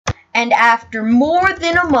And after more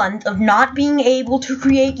than a month of not being able to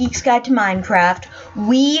create Geek's Guide to Minecraft,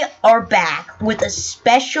 we are back with a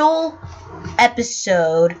special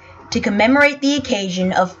episode to commemorate the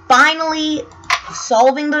occasion of finally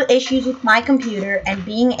solving the issues with my computer and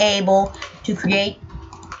being able to create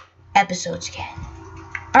episodes again.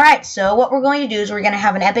 Alright, so what we're going to do is we're going to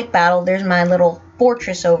have an epic battle. There's my little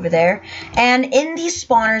fortress over there. And in these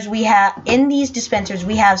spawners in these dispensers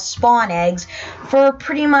we have spawn eggs for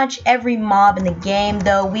pretty much every mob in the game,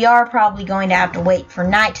 though we are probably going to have to wait for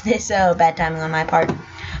night. Bad timing on my part.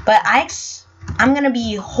 But I'm going to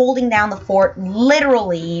be holding down the fort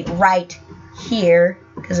literally right here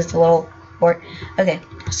because it's a little fort. Okay,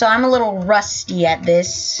 so I'm a little rusty at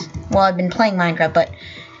this. Well, I've been playing Minecraft, but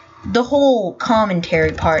the whole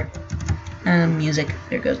commentary part, music,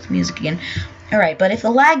 there goes the music again. Alright, but if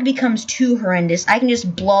the lag becomes too horrendous, I can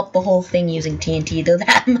just blow up the whole thing using TNT, though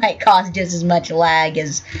that might cause just as much lag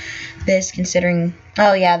as this, considering...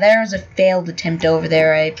 Oh yeah, there was a failed attempt over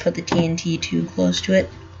there. I put the TNT too close to it.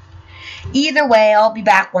 Either way, I'll be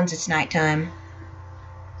back once it's nighttime.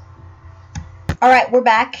 Alright, we're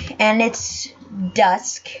back, and it's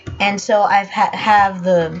dusk, and so I have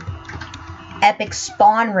the epic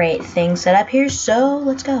spawn rate thing set up here, so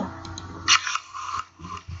let's go.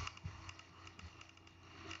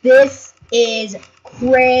 This is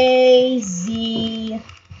crazy.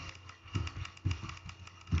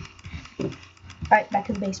 Alright, back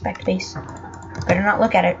to the base, back to base. Better not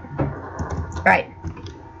look at it. Alright.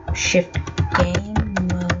 Shift game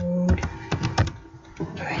mode.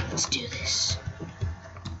 Alright, let's do this.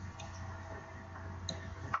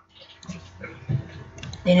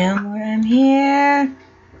 They know where I'm here.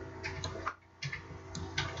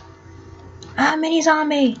 Ah, mini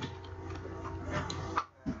zombie.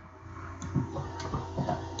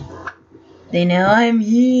 They know I'm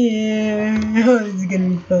here. Oh, this is gonna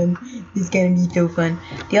be fun. This is gonna be so fun.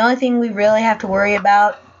 The only thing we really have to worry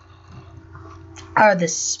about are the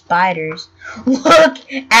spiders. Look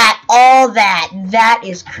at all that. That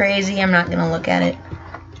is crazy. I'm not gonna look at it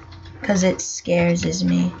because it scares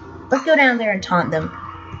me. Let's go down there and taunt them.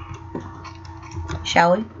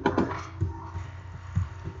 Shall we?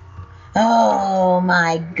 Oh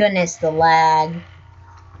my goodness, the lag.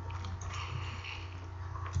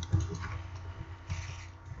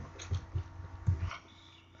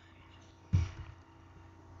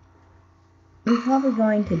 I'm probably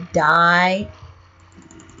going to die.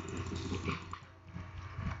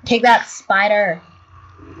 Take that, spider.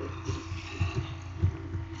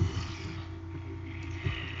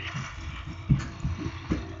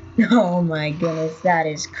 Oh my goodness, that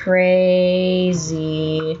is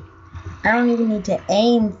crazy. I don't even need to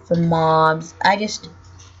aim for mobs. I just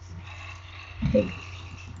take...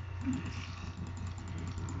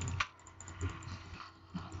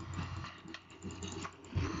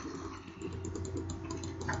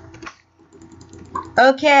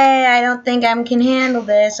 Okay, I don't think I can handle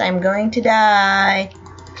this. I'm going to die.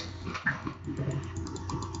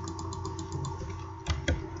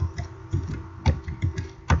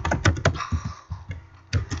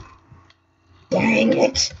 Dang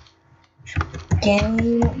it.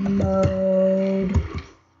 Game mode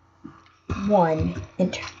 1.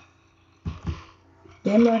 Enter.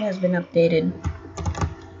 Game mode has been updated.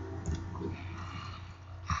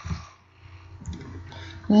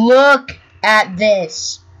 Look at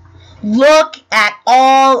this. Look at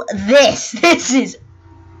all this. This is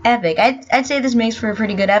epic. I'd say this makes for a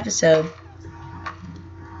pretty good episode.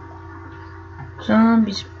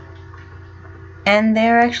 Zombies. And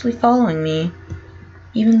they're actually following me.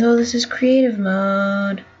 Even though this is creative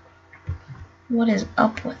mode. What is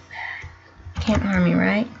up with that? Can't harm me,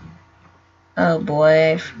 right? Oh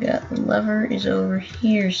boy, I forgot. The lever is over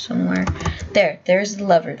here somewhere. There's the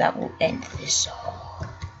lever that will end this all.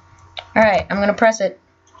 Alright, I'm gonna press it.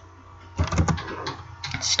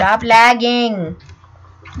 Stop lagging!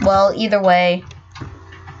 Well, either way.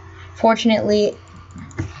 Fortunately...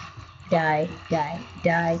 Die, die,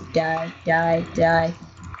 die, die, die, die.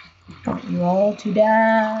 Want you all to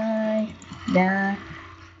die, die.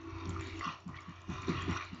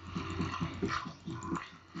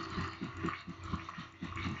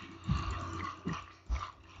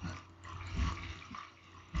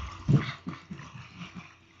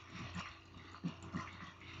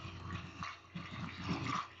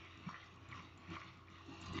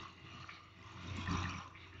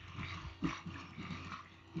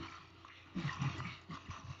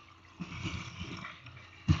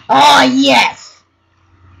 Oh, yes!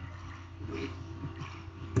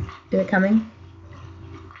 Is it coming?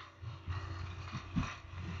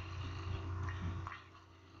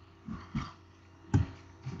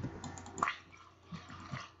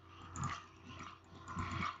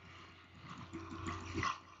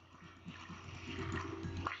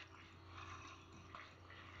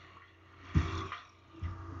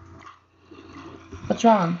 What's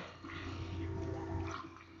wrong?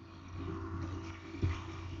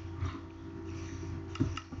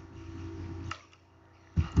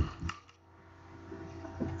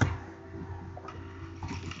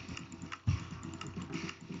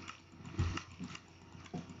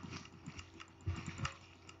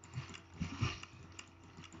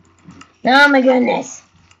 Oh my goodness.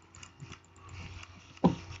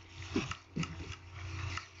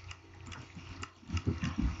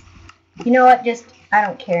 You know what? I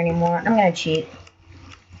don't care anymore. I'm gonna cheat.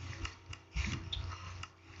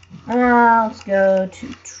 Let's go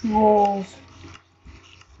to tools.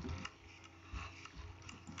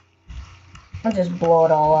 I'll just blow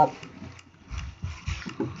it all up.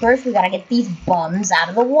 First, we gotta get these bums out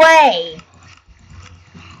of the way.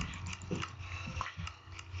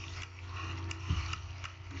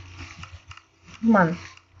 Come on.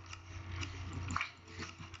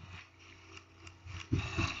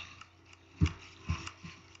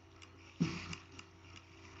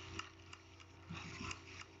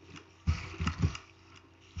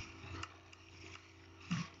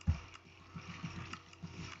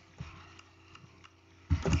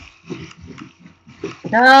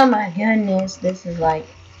 Oh my goodness, this is like...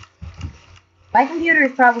 My computer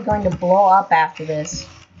is probably going to blow up after this.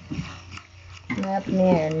 Up in the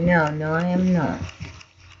air. No, I am not.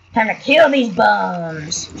 Time to kill these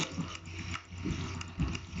bums!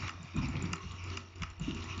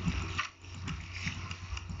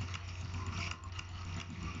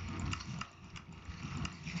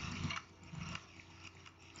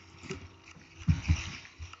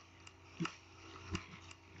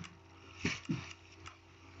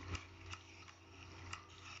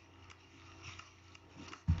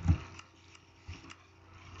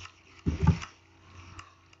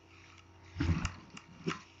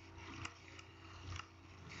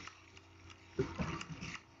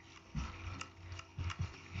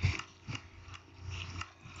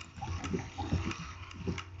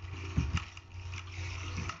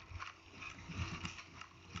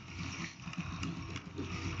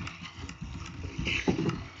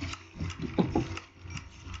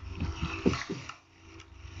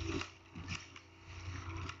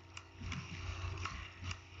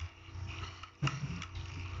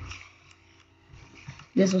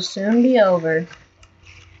 This will soon be over.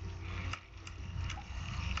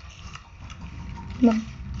 Come on.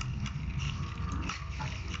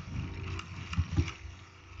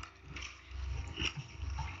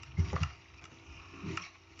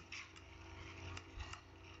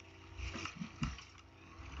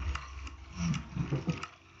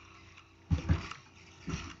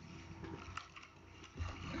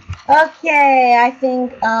 Okay, I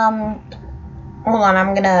think, hold on,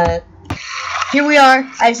 I'm gonna... Here we are.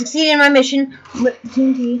 I've succeeded in my mission. Lit the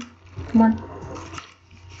TNT. Come on.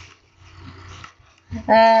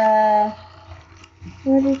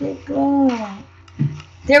 Where did it go?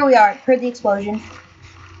 There we are. Heard the explosion.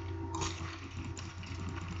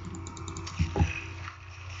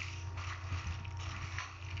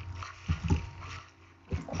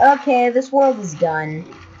 Okay, this world is done.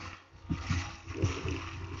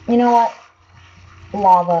 You know what?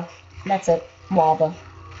 Lava. That's it. Lava.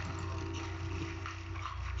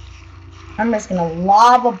 I'm just gonna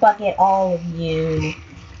lava bucket all of you.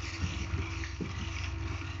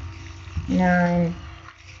 9.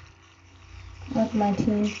 What's my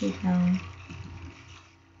TNT power?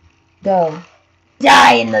 Go.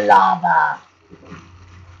 Die in the lava!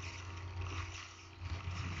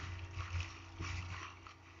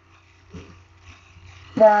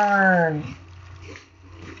 Burn!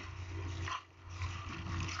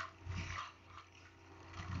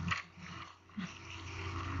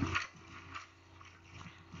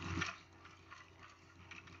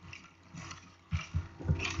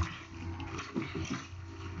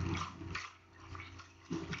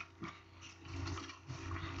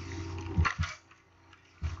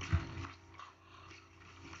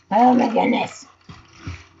 Oh my goodness.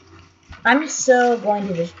 I'm so going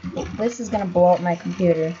to just... This is going to blow up my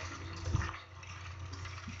computer.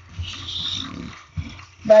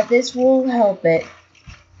 But this will help it.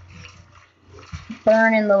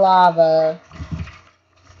 Burn in the lava.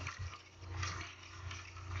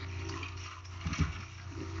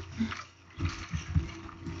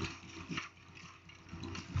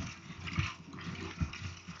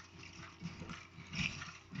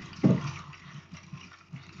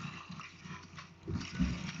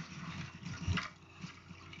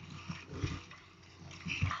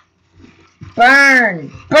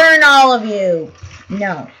 Burn! Burn all of you!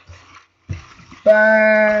 No.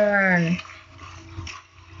 Burn!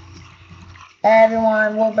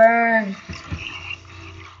 Everyone will burn.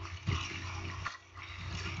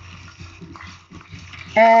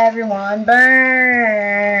 Everyone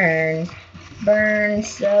burn. Burn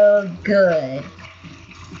so good.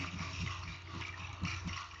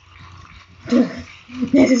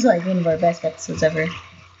 This is like one of our best episodes ever.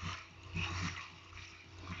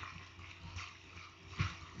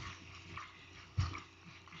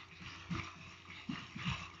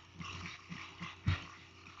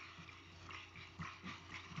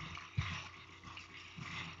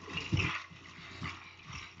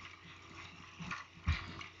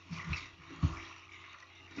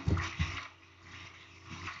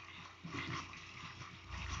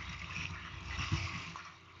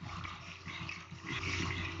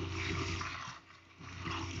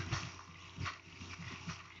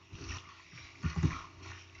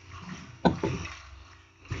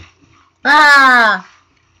 Ah!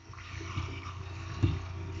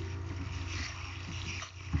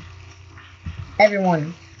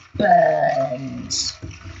 Everyone burns.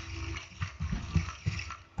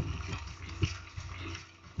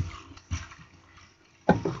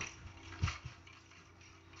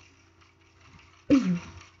 Ew.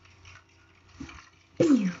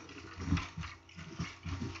 Ew.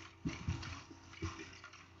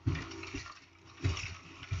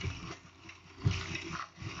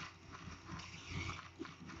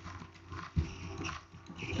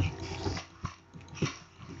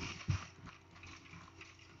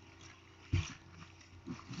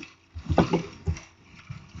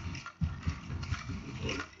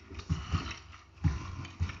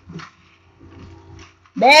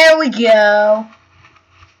 There we go.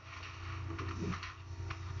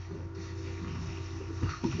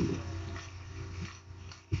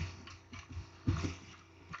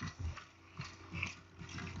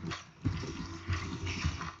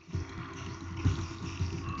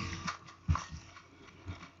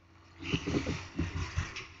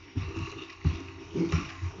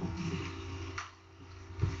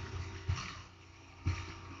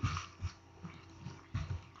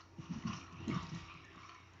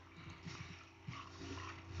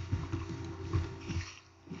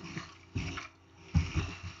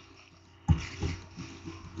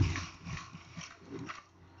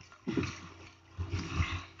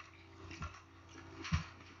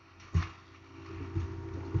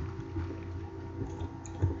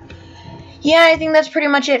 Yeah, I think that's pretty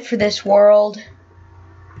much it for this world.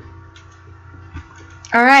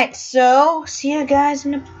 Alright, so, see you guys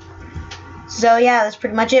in a... So, yeah, that's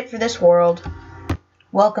pretty much it for this world.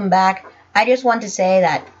 Welcome back. I just want to say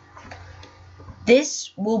that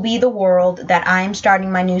this will be the world that I'm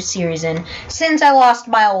starting my new series in, since I lost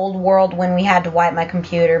my old world when we had to wipe my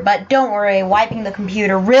computer. But don't worry, wiping the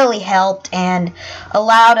computer really helped and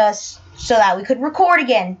allowed us so that we could record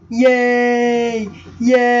again. Yay!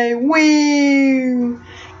 Yay! Woo!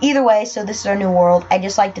 Either way, so this is our new world. I'd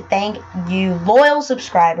just like to thank you loyal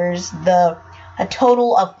subscribers, a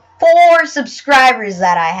total of 4 subscribers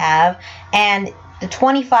that I have, and the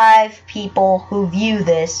 25 people who view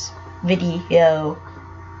this video,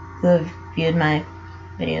 who have viewed my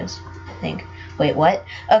videos, I think. Wait, what?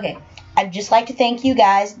 Okay, I'd just like to thank you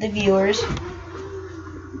guys, the viewers,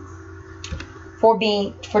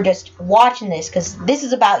 for just watching this, because this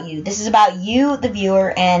is about you. This is about you, the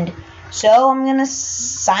viewer, and so I'm gonna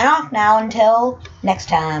sign off now until next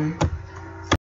time.